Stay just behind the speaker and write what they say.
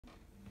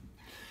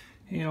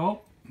Hey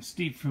all,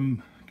 Steve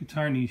from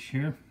GuitarNiche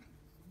here.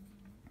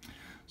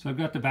 So I've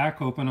got the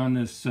back open on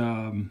this.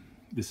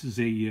 This is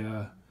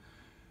a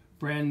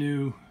brand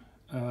new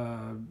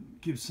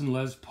Gibson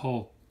Les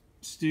Paul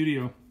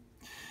Studio,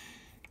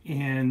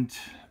 and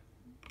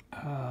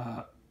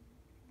I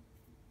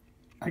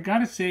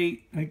gotta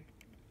say, like,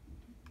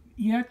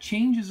 yeah,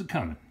 changes are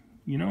coming.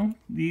 You know,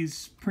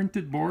 these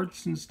printed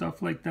boards and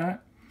stuff like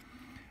that.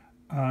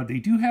 They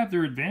do have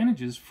their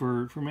advantages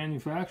for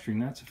manufacturing.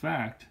 That's a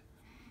fact.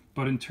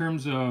 But in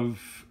terms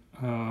of,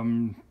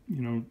 you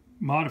know,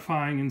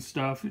 modifying and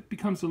stuff, it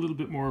becomes a little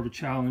bit more of a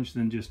challenge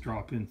than just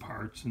drop-in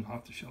parts and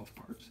off-the-shelf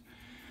parts.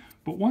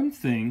 But one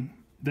thing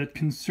that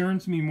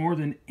concerns me more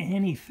than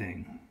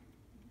anything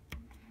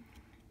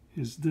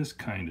is this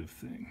kind of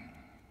thing.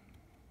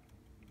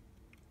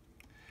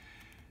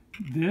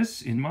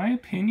 This, in my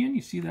opinion,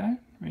 you see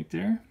that right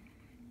there?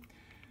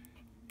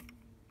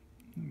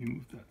 Let me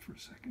move that for a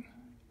second.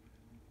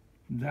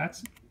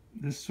 That's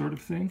this sort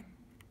of thing.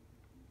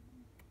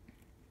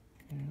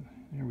 And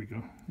there we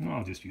go. No,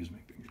 I'll just use my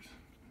fingers.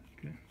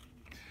 Okay.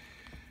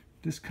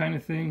 This kind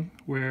of thing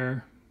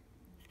where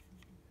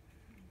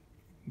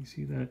you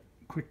see that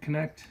quick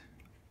connect.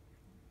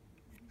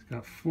 It's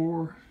got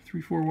four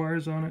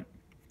wires on it.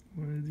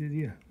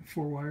 Yeah,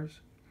 4 wires.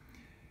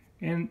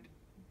 And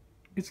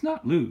it's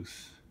not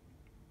loose.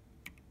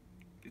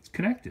 It's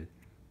connected,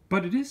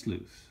 but it is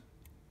loose.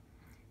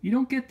 You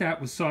don't get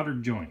that with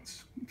soldered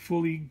joints,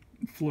 fully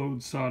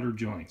flowed solder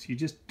joints. You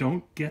just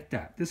don't get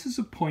that. This is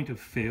a point of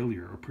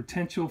failure, or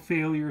potential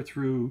failure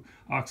through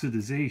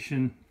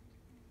oxidization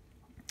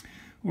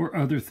or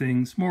other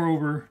things.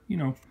 Moreover, you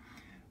know,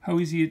 how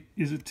easy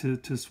is it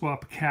to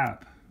swap a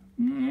cap?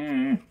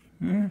 Well,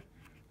 you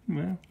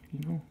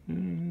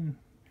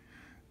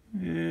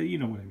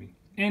know what I mean.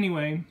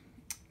 Anyway,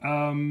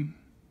 I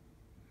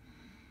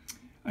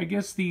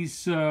guess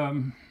these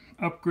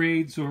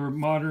upgrades or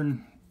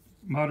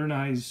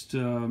modernized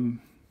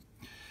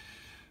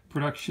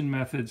production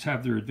methods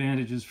have their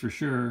advantages for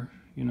sure.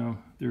 You know,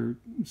 they're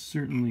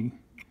certainly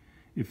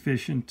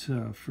efficient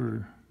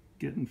for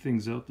getting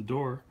things out the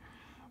door,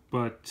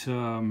 but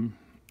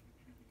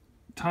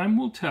time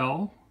will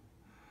tell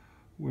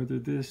whether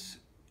this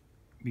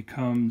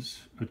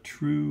becomes a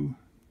true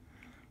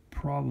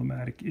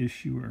problematic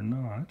issue or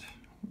not.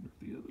 What are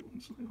the other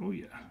ones? Oh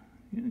yeah,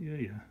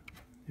 yeah.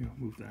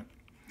 Move that.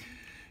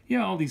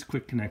 Yeah, all these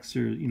quick connects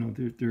are, you know,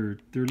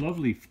 they're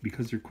lovely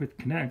because they're quick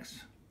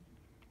connects.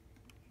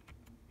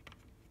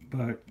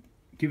 But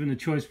given the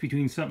choice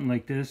between something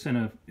like this and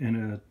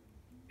a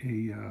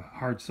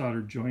hard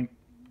soldered joint,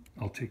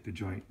 I'll take the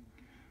joint.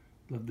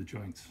 Love the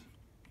joints.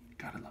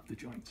 Gotta love the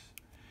joints.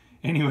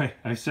 Anyway,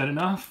 I've said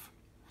enough.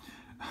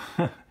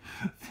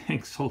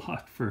 Thanks a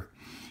lot for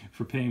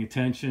paying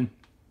attention.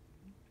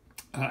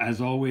 As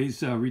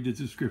always, read the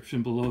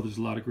description below. There's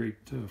a lot of great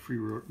free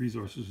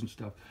resources and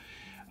stuff.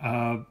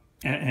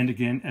 And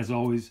again, as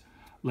always,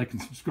 like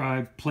and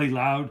subscribe, play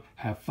loud,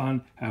 have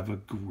fun, have a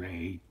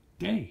great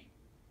day.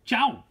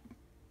 Ciao!